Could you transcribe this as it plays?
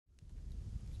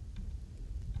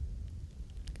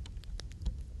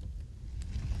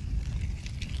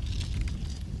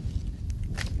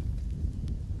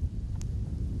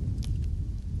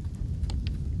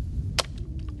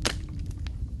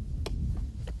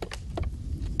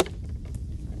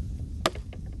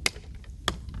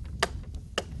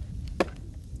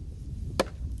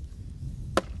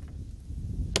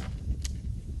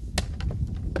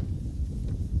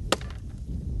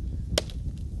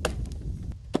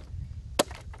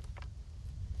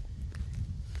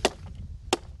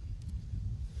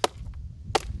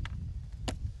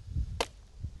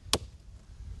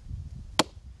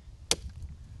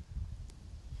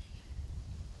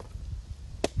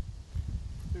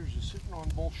brothers is sitting on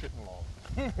bullshitting log.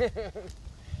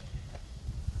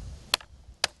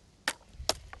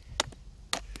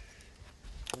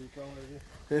 What are you calling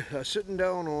it? Sitting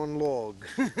down on log.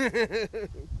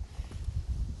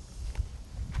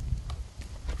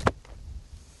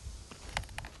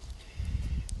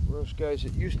 For us guys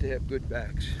that used to have good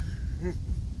backs.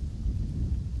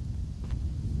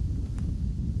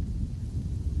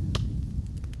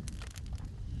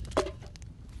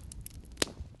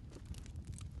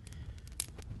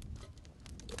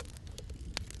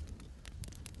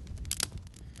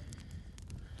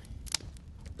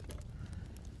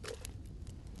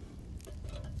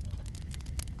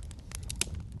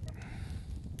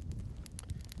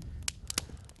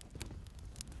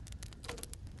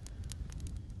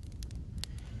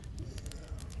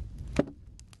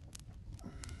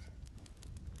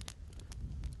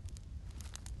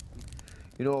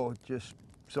 You know, just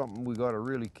something we got to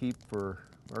really keep for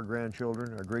our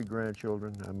grandchildren, our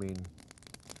great-grandchildren. I mean,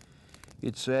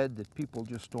 it's sad that people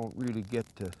just don't really get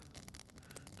to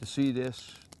see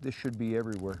this. This should be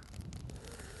everywhere.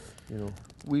 You know,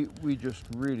 we just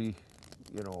really,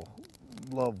 you know,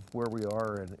 love where we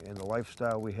are and the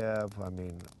lifestyle we have. I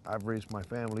mean, I've raised my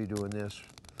family doing this.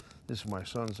 This is my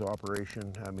son's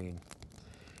operation. I mean,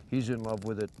 he's in love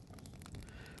with it.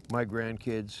 My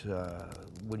grandkids,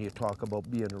 when you talk about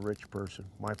being a rich person,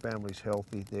 my family's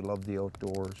healthy. They love the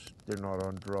outdoors. They're not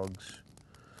on drugs.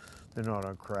 They're not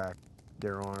on crack.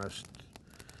 They're honest.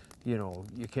 You know,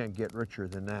 you can't get richer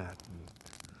than that.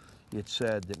 And it's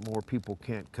sad that more people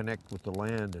can't connect with the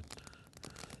land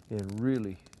and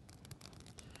really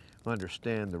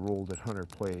understand the role that hunter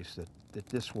plays, that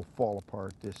this will fall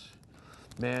apart. This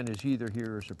man is either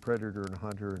here as a predator and a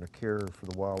hunter and a carer for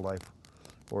the wildlife,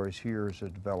 or is here as a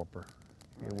developer,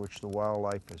 in which the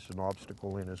wildlife is an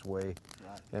obstacle in his way,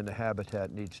 and the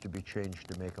habitat needs to be changed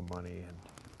to make him money. And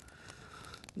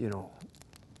you know,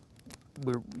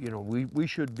 we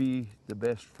should be the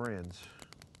best friends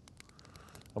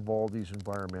of all these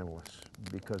environmentalists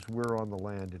because we're on the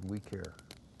land and we care.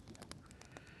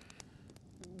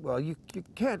 Well, you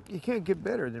can't get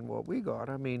better than what we got.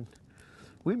 I mean,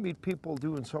 we meet people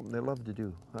doing something they love to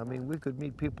do. I mean, we could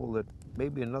meet people that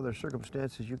maybe in other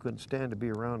circumstances you couldn't stand to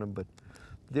be around them, but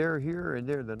they're here and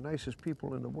they're the nicest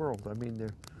people in the world. I mean,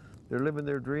 they're living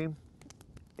their dream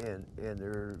and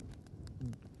they're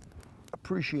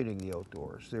appreciating the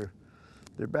outdoors.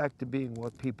 They're back to being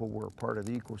what people were, part of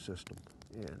the ecosystem.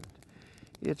 And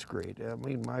it's great. I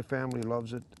mean, my family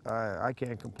loves it. I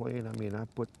can't complain. I mean, I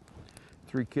put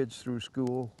 3 kids through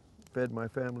school, fed my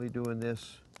family doing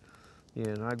this.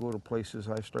 And I go to places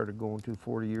I started going to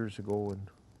 40 years ago, and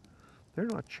they're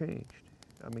not changed.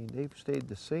 I mean, they've stayed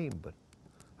the same, but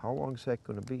how long is that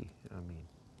going to be? I mean,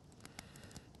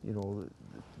 you know,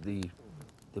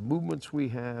 the movements we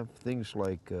have, things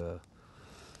like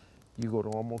you go to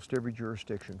almost every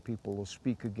jurisdiction, people will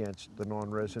speak against the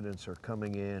non-residents are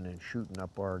coming in and shooting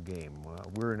up our game.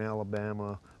 We're in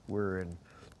Alabama, we're in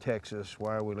Texas,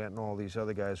 why are we letting all these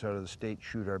other guys out of the state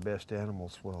shoot our best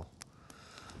animals? Well,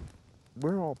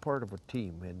 we're all part of a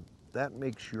team, and that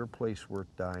makes your place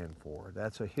worth dying for.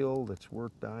 That's a hill that's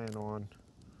worth dying on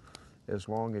as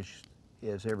long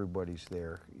as everybody's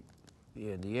there.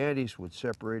 And the Andes would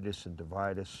separate us and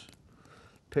divide us,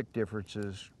 pick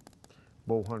differences,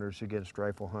 bow hunters against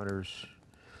rifle hunters,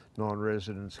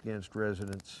 non-residents against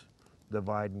residents,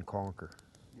 divide and conquer.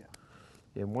 Yeah.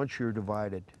 And once you're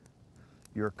divided,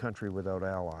 you're a country without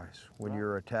allies. When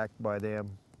you're attacked by them,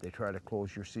 they try to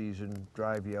close your season,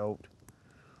 drive you out.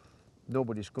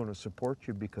 Nobody's going to support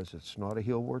you because it's not a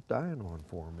hill worth dying on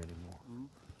for them anymore.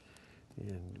 Mm-hmm.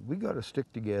 And we got to stick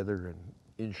together and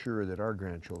ensure that our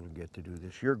grandchildren get to do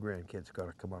this. Your grandkids got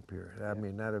to come up here. I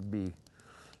mean, that'd be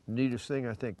the neatest thing,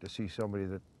 I think, to see somebody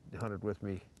that hunted with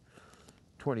me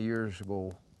 20 years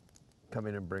ago come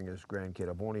in and bring his grandkid.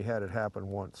 I've only had it happen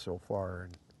once so far,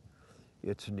 and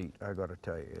it's neat. I got to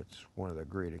tell you, it's one of the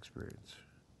great experiences.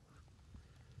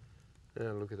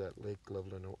 Yeah, look at that lake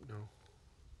leveling out now.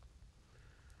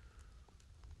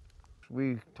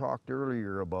 We talked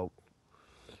earlier about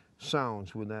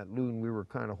sounds with that loon. We were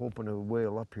kind of hoping to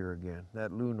whale up here again,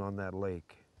 that loon on that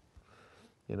lake.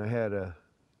 And I had a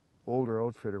older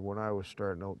outfitter when I was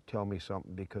starting out tell me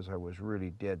something because I was really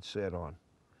dead set on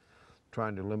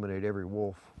trying to eliminate every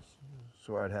wolf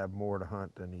so I'd have more to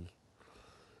hunt. And he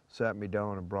sat me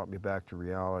down and brought me back to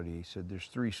reality. He said, there's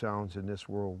 3 sounds in this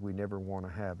world we never want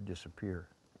to have disappear.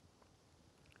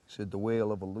 He said, the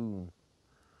wail of a loon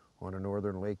on a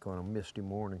northern lake on a misty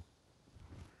morning,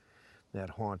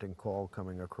 that haunting call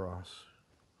coming across,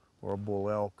 or a bull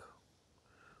elk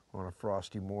on a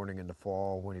frosty morning in the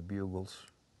fall when he bugles.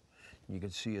 You can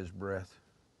see his breath.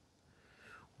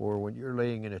 Or when you're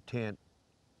laying in a tent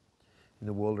in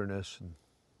the wilderness and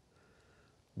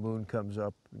the moon comes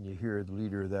up and you hear the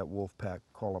leader of that wolf pack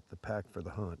call up the pack for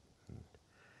the hunt. And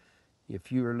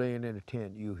if you are laying in a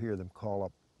tent, you hear them call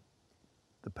up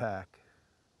the pack.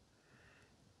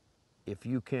 If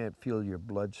you can't feel your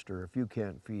blood stir, if you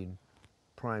can't feel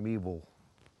primeval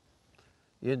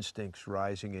instincts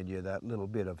rising in you, that little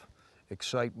bit of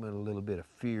excitement, a little bit of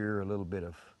fear, a little bit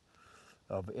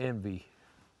of envy,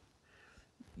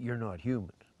 you're not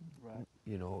human. Right.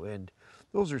 You know, and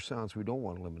those are sounds we don't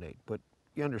want to eliminate. But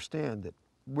you understand that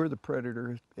we're the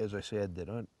predator, as I said,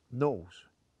 that knows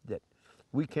that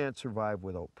we can't survive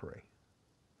without prey.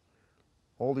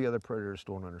 All the other predators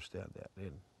don't understand that.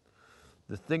 And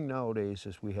the thing nowadays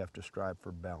is we have to strive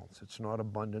for balance. It's not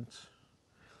abundance.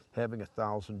 Having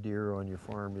 1,000 deer on your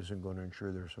farm isn't going to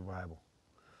ensure their survival.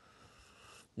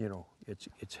 You know,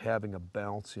 it's having a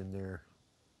balance in there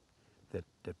that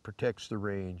protects the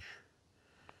range,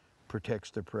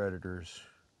 protects the predators,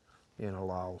 and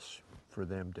allows for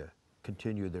them to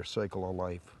continue their cycle of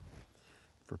life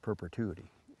for perpetuity.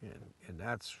 And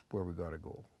that's where we got to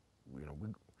go. You know,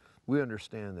 we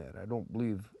understand that. I don't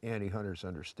believe anti-hunters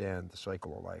understand the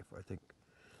cycle of life. I think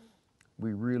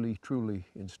we really, truly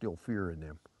instill fear in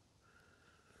them.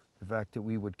 The fact that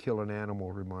we would kill an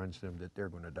animal reminds them that they're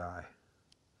going to die.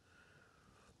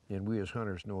 And we as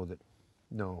hunters know that,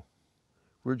 no,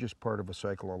 we're just part of a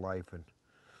cycle of life, and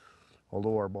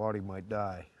although our body might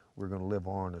die, we're going to live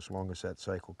on as long as that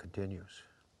cycle continues.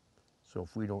 So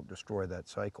if we don't destroy that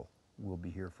cycle, we'll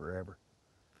be here forever.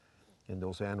 And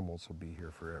those animals will be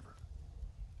here forever.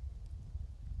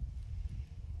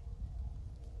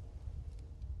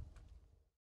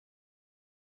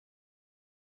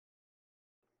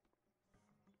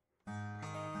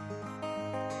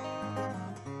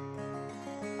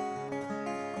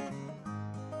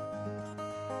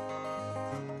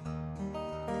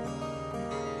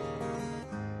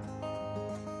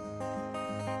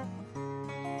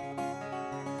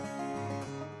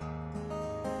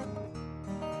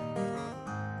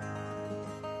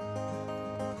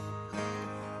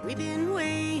 We've been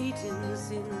waiting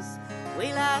since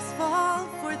way last fall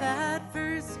for that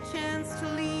first chance to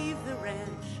leave the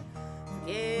ranch,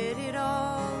 forget it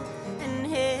all, and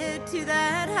head to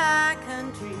that high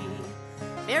country,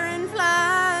 barren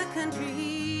fly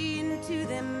country, into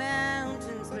them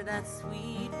mountains where that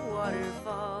sweet water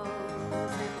falls.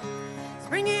 And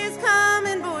spring is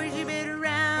coming, boys, you better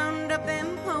round up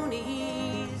them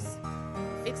ponies,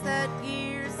 fix that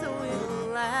gear so it'll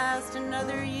last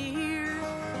another year.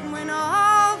 When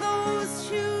all those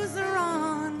shoes are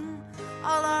on,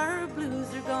 all our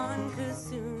blues are gone, 'cause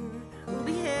soon we'll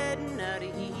be heading out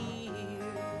of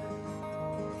here.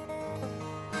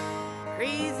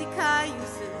 Crazy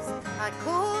cayuses, like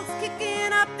colts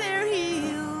kicking up their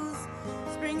heels.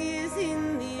 Spring is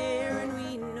in the air and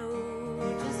we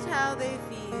know just how they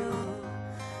feel.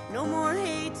 No more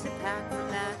hay to pack from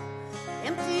that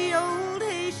empty old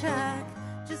hay shack.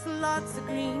 Just lots of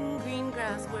green, green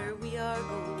grass where we are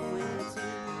going to.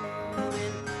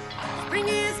 And spring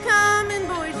is coming,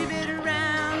 boys, you better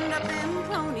round up them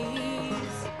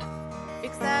ponies.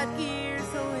 Fix that gear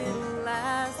so it'll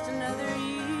last another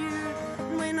year.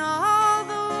 And when all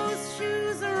those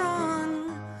shoes are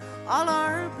on, all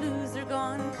our blues are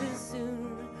gone, 'cause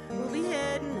soon we'll be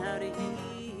heading out of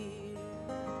here.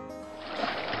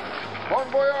 Bon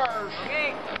voyage!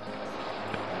 Okay.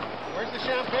 Where's the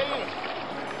champagne?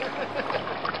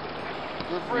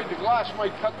 We're afraid the glass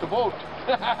might cut the boat.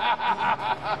 Bet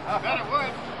it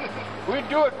would. We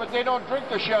do it, but they don't drink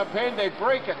the champagne, they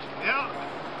break it. Yeah.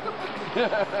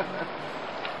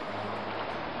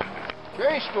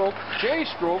 J-stroke.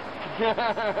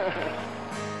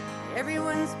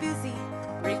 Everyone's busy,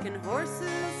 breaking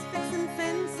horses, fixing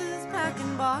fences,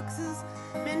 packing boxes,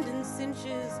 mending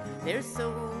cinches. There's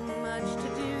so much to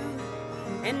do.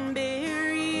 And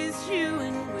Barry is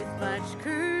chewing with much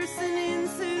cursing and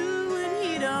suing.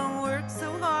 He don't work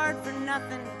so hard for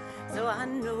nothing, so I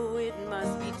know it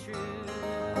must be true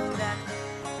that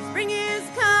spring is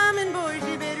coming, boys,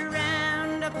 you better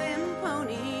round up them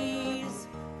ponies.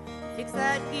 Fix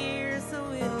that gear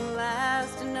so it'll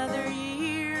last another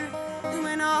year. And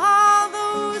when all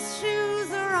those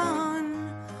shoes are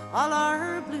on, all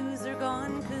our blues are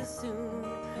gone, 'cause soon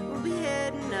we'll be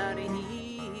heading out of here.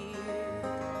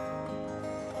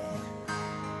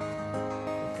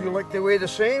 Feel like they weigh the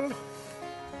same?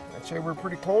 I'd say we're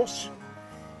pretty close.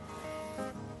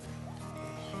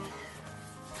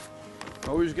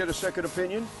 Always get a second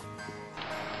opinion.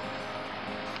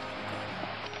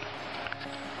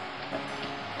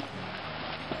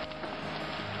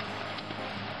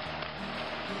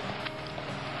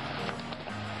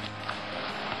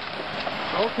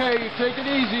 Okay, you take it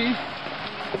easy.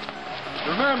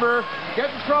 Remember,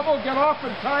 get in trouble, get off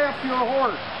and tie up your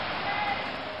horse.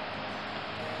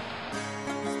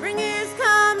 Spring is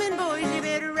coming, boys, you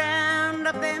better round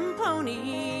up them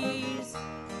ponies.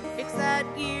 Fix that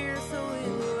gear so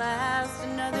it'll last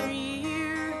another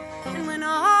year. And when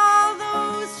all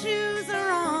those shoes are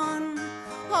on,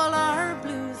 all our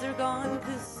blues are gone,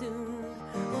 'cause soon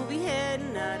we'll be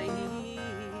heading out of here.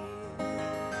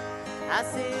 I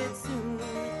said soon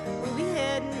we'll be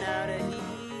heading out of here.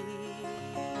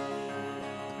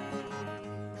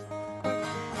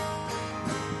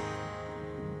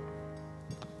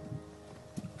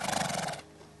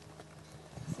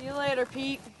 See you later,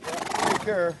 Pete. Take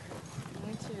care.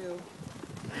 Me too.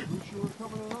 Wish you were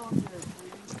coming along there,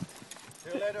 sweetie. See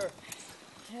you later.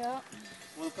 Yeah.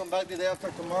 We'll come back the day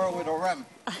after tomorrow with a ram.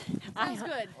 Sounds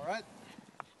good. All right?